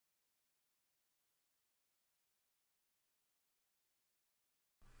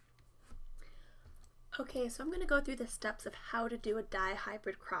Okay, so I'm going to go through the steps of how to do a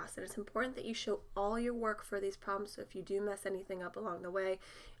dihybrid cross, and it's important that you show all your work for these problems, so if you do mess anything up along the way,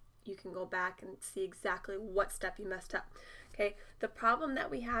 you can go back and see exactly what step you messed up. Okay, the problem that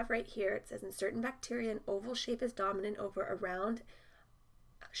we have right here, it says in certain bacteria an oval shape is dominant over a round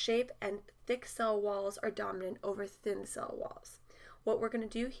shape and thick cell walls are dominant over thin cell walls. What we're going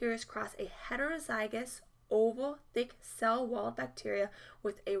to do here is cross a heterozygous oval thick cell walled bacteria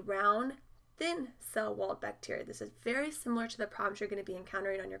with a round thin cell-walled bacteria. This is very similar to the problems you're going to be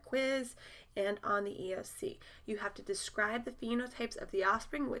encountering on your quiz and on the EOC. You have to describe the phenotypes of the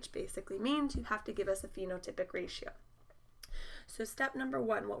offspring, which basically means you have to give us a phenotypic ratio. So step number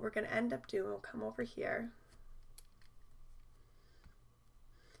one, what we're going to end up doing, we'll come over here.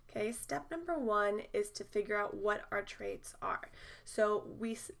 Okay, step number one is to figure out what our traits are. So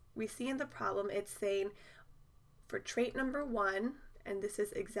we see in the problem, it's saying for trait number one, and this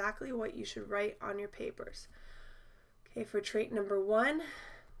is exactly what you should write on your papers. Okay, for trait number one,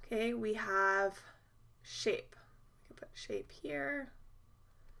 okay, we have shape. We can put shape here.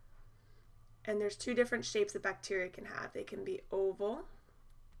 And there's two different shapes that bacteria can have. They can be oval,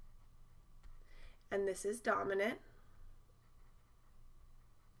 and this is dominant,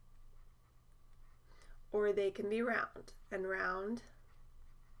 or they can be round, and round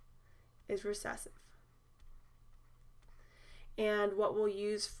is recessive. And what we'll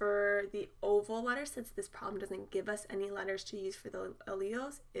use for the oval letter, since this problem doesn't give us any letters to use for the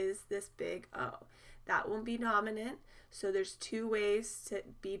alleles, is this big O. That won't be dominant, so there's two ways to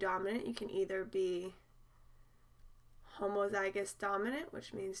be dominant. You can either be homozygous dominant,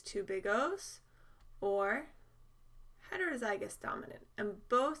 which means two big O's, or heterozygous dominant. And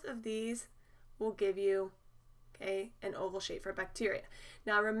both of these will give you, okay, an oval shape for bacteria.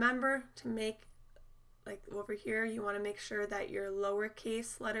 Now remember to make, like over here, you want to make sure that your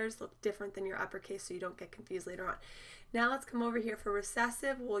lowercase letters look different than your uppercase so you don't get confused later on. Now let's come over here for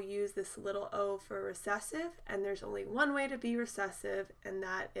recessive. We'll use this little O for recessive, and there's only one way to be recessive, and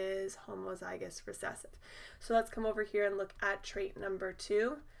that is homozygous recessive. So let's come over here and look at trait number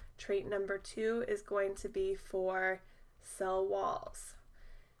two. Trait number two is going to be for cell walls.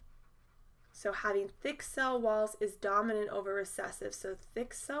 So having thick cell walls is dominant over recessive. So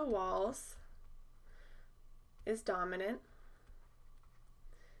thick cell walls is dominant.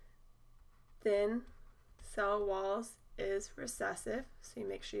 Thin cell walls is recessive, so you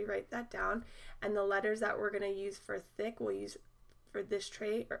make sure you write that down. And the letters that we're going to use for thick, we'll use for this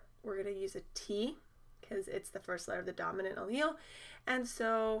trait, or we're going to use a T because it's the first letter of the dominant allele. And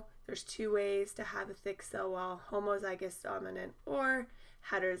so there's two ways to have a thick cell wall: homozygous dominant or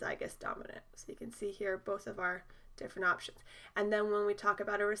heterozygous dominant. So you can see here both of our different options. And then when we talk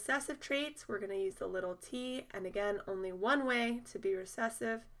about our recessive traits, we're going to use the little t, and again, only one way to be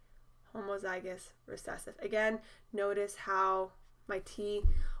recessive: homozygous recessive. Again, notice how my T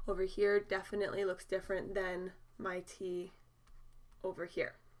over here definitely looks different than my T over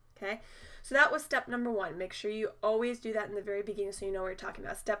here. Okay, so that was step number one. Make sure you always do that in the very beginning so you know what you're talking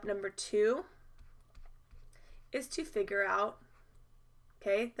about. Step number two is to figure out,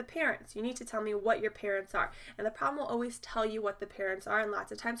 okay, the parents. You need to tell me what your parents are. And the problem will always tell you what the parents are, and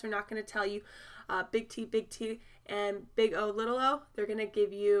lots of times they're not going to tell you big T, and big O, little o. They're going to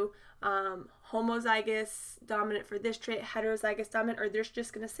give you homozygous dominant for this trait, heterozygous dominant, or they're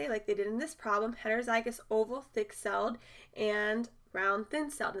just going to say, like they did in this problem, heterozygous oval thick-celled and round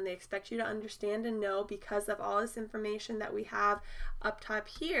thin-celled. And they expect you to understand and know, because of all this information that we have up top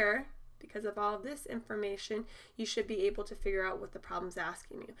here, because of all this information, you should be able to figure out what the problem's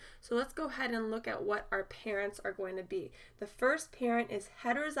asking you. So let's go ahead and look at what our parents are going to be. The first parent is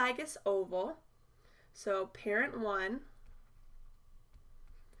heterozygous oval. So parent one,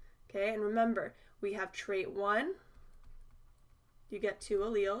 okay, and remember, we have trait one, you get two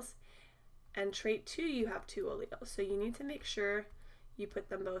alleles, and trait two, you have two alleles. So you need to make sure you put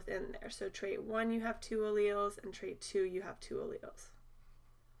them both in there. So trait one, you have two alleles, and trait two, you have two alleles.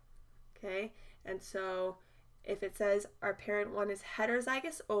 Okay, and so if it says our parent one is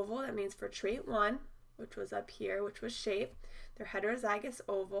heterozygous oval, that means for trait one, which was up here, which was shape, they're heterozygous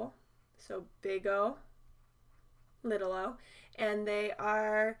oval, so big O, little o, and they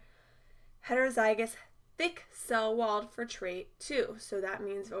are heterozygous thick cell walled for trait two. So that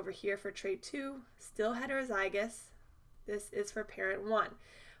means over here for trait two, still heterozygous. This is for parent one.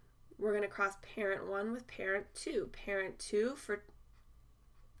 We're going to cross parent one with parent two. Parent two for,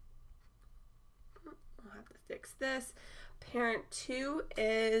 I'll have to fix this. Parent two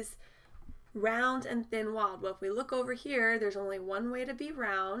is round and thin walled. Well, if we look over here, there's only one way to be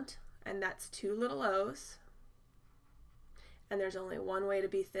round, and that's two little O's. and there's only one way to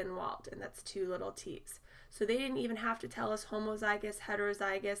be thin-walled, and that's 2 little t's. So they didn't even have to tell us homozygous,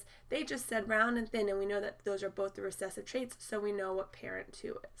 heterozygous. They just said round and thin, and we know that those are both the recessive traits, so we know what parent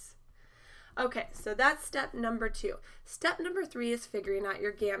 2 is. Okay, so that's step number 2. Step number 3 is figuring out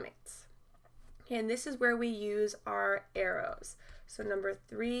your gametes. And this is where we use our arrows. So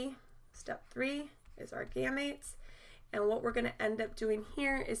step 3 is our gametes. And what we're going to end up doing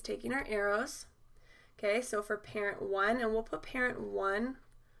here is taking our arrows. Okay, so for parent 1, and we'll put parent 1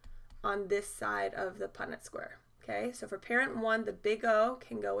 on this side of the Punnett square. Okay, so for parent 1, the big O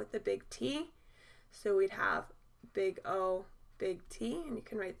can go with the big T. So we'd have big O, big T, and you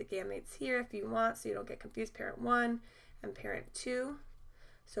can write the gametes here if you want so you don't get confused. Parent 1 and parent 2.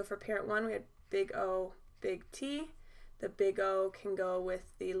 So for parent 1, we had big O, big T. The big O can go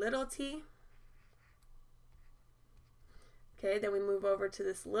with the little t. Okay, then we move over to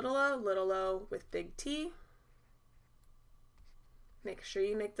this little o with big T. Make sure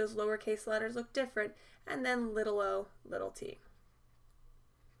you make those lowercase letters look different, and then little o, little t.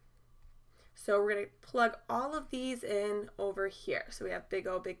 So we're going to plug all of these in over here. So we have big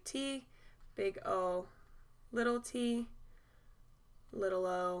O, big T, big O, little t, little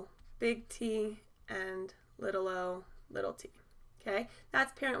o, big T, and little o, little t. Okay,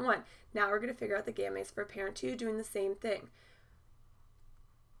 that's parent 1. Now we're going to figure out the gametes for parent 2 doing the same thing.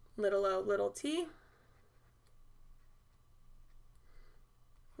 Little o, little t,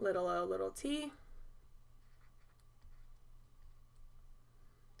 little o, little t,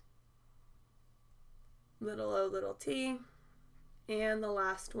 little o, little t, and the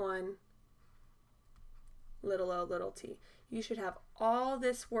last one, little o, little t. You should have all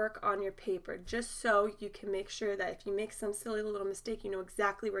this work on your paper just so you can make sure that if you make some silly little mistake, you know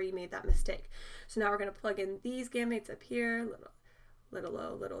exactly where you made that mistake. So now we're going to plug in these gametes up here, little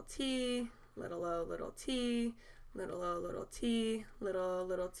o, little t, little o, little t, little o, little t, little o,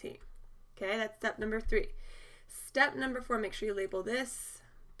 little t. Okay, that's step number 3. Step number 4, make sure you label this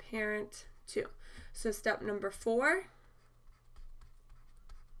parent 2. So step number 4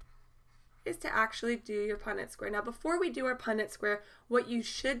 is to actually do your Punnett square. Now before we do our Punnett square, what you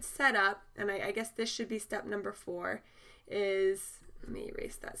should set up, and I guess this should be step number 4, is, let me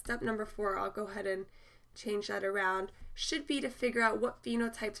erase that. Step number 4, I'll go ahead and change that around, should be to figure out what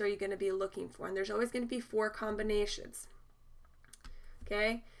phenotypes are you going to be looking for. And there's always going to be 4 combinations.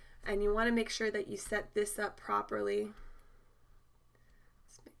 Okay? And you want to make sure that you set this up properly.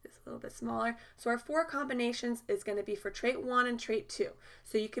 Let's make this a little bit smaller. So our 4 combinations is going to be for trait 1 and trait 2.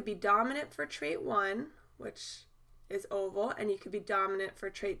 So you could be dominant for trait 1, which is oval, and you could be dominant for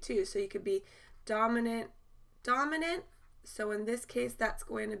trait 2. So you could be dominant, dominant. So in this case, that's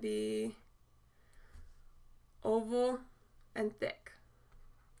going to be oval and thick.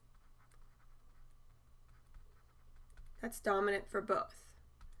 That's dominant for both.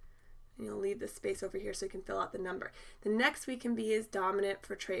 And you'll leave the space over here so you can fill out the number. The next we can be is dominant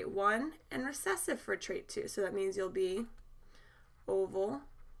for trait 1 and recessive for trait 2. So that means you'll be oval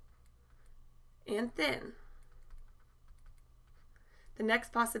and thin. The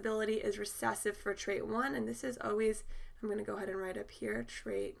next possibility is recessive for trait 1, and this is always, I'm going to go ahead and write up here,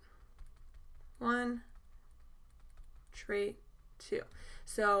 trait 1, trait 2.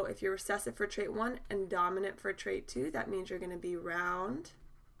 So if you're recessive for trait 1 and dominant for trait 2, that means you're going to be round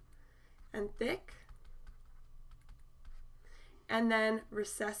and thick. And then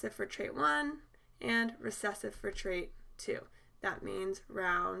recessive for trait 1 and recessive for trait 2. That means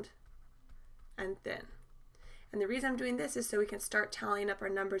round and thin. And the reason I'm doing this is so we can start tallying up our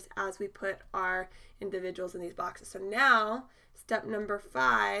numbers as we put our individuals in these boxes. So now, step number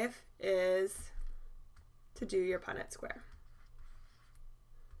 5 is to do your Punnett square.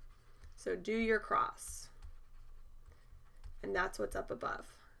 So do your cross. And that's what's up above.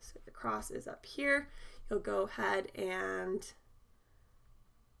 So the cross is up here. You'll go ahead and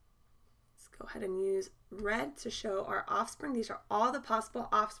use red to show our offspring. These are all the possible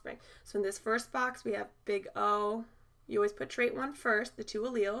offspring. So in this first box, we have big O. You always put trait 1 first, the 2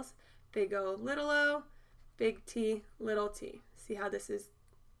 alleles. Big O, big T, little t. See how this is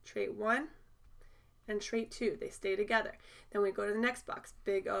trait 1 and trait 2. They stay together. Then we go to the next box.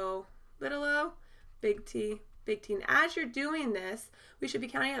 Big O, big T, big T. And as you're doing this, we should be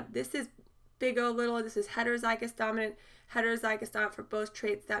counting up. This is big O, little o. This is heterozygous dominant for both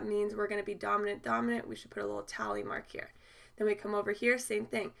traits. That means we're going to be dominant, dominant. We should put a little tally mark here. Then we come over here, same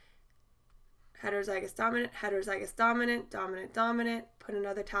thing. Heterozygous dominant, dominant, dominant. Put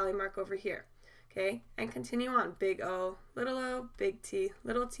another tally mark over here. Okay, and continue on. Big O, big T,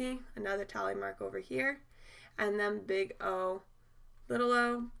 little t. Another tally mark over here. And then big O, little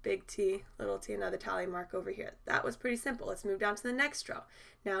o, big T, little t, another tally mark over here. That was pretty simple. Let's move down to the next row.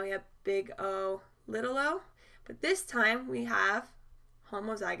 Now we have big O, little o, but this time we have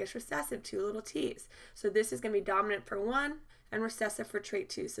homozygous recessive, 2 little t's. So this is going to be dominant for 1 and recessive for trait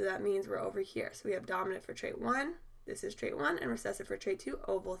 2. So that means we're over here. So we have dominant for trait 1, this is trait 1, and recessive for trait 2,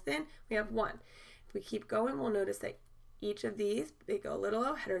 oval thin, we have 1. If we keep going, we'll notice that each of these, big O, little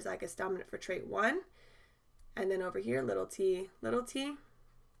o, heterozygous dominant for trait 1, and then over here, little t,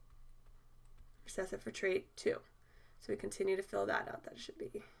 recessive for trait 2. So we continue to fill that out. That should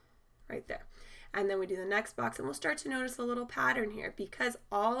be right there. And then we do the next box, and we'll start to notice a little pattern here. Because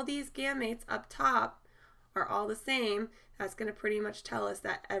all these gametes up top are all the same, that's going to pretty much tell us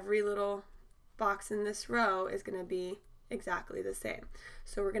that every little box in this row is going to be exactly the same.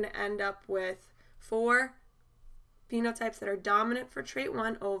 So we're going to end up with 4 phenotypes that are dominant for trait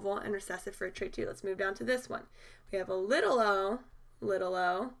 1, oval, and recessive for trait 2. Let's move down to this one. We have a little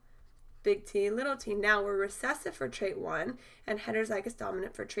o, big T, little t. Now we're recessive for trait 1 and heterozygous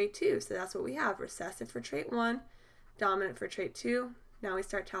dominant for trait 2. So that's what we have, recessive for trait 1, dominant for trait 2. Now we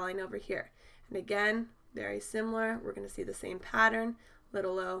start tallying over here. And again, very similar. We're going to see the same pattern,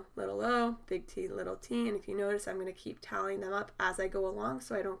 little o, big T, little t. And if you notice, I'm going to keep tallying them up as I go along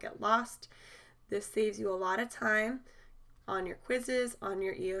so I don't get lost. This saves you a lot of time on your quizzes, on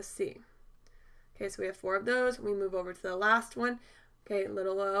your EOC. Okay, so we have 4 of those. We move over to the last one. Okay,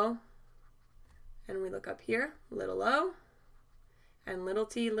 little o, and we look up here, little o, and little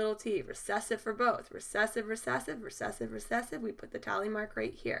t, recessive for both. Recessive, recessive, recessive, recessive. We put the tally mark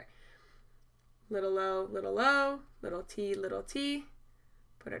right here. Little o, little t,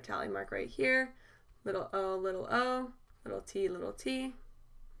 put our tally mark right here. Little o, little t,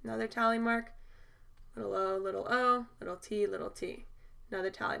 another tally mark. Little o, little t, another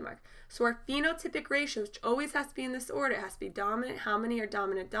tally mark. So our phenotypic ratio, which always has to be in this order, it has to be dominant. How many are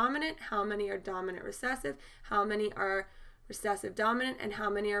dominant, how many are dominant recessive, how many are recessive dominant, and how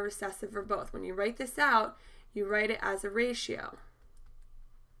many are recessive for both. When you write this out, you write it as a ratio.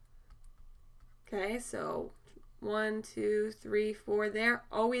 Okay, so 1, 2, 3, 4 there,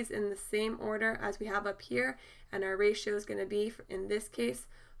 always in the same order as we have up here, and our ratio is going to be, in this case,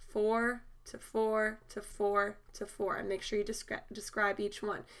 4 to 4 to 4 to 4, and make sure you describe each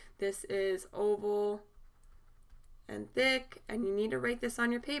one. This is oval and thick, and you need to write this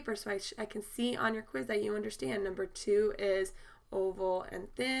on your paper so I can see on your quiz that you understand. Number 2 is oval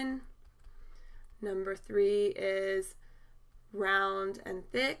and thin. Number 3 is round and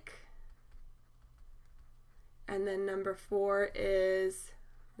thick. And then number 4 is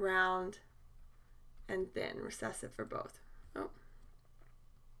round and thin, recessive for both. Oh.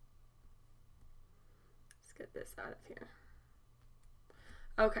 Get this out of here.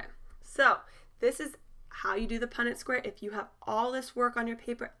 Okay, so this is how you do the Punnett square. If you have all this work on your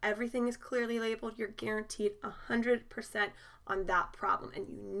paper, everything is clearly labeled, you're guaranteed 100% on that problem, and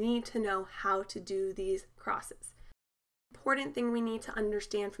you need to know how to do these crosses. Important thing we need to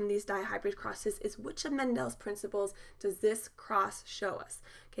understand from these dihybrid crosses is which of Mendel's principles does this cross show us.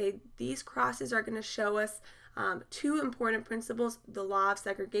 Okay, these crosses are going to show us 2 important principles: the law of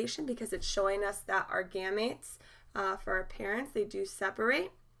segregation, because it's showing us that our gametes for our parents, they do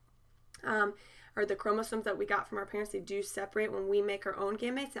separate, or the chromosomes that we got from our parents, they do separate when we make our own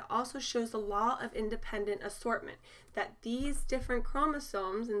gametes. It also shows the law of independent assortment, that these different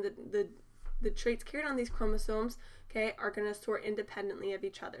chromosomes and the traits carried on these chromosomes, okay, are going to sort independently of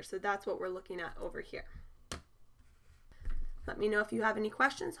each other. So that's what we're looking at over here. Let me know if you have any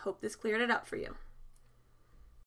questions. Hope this cleared it up for you.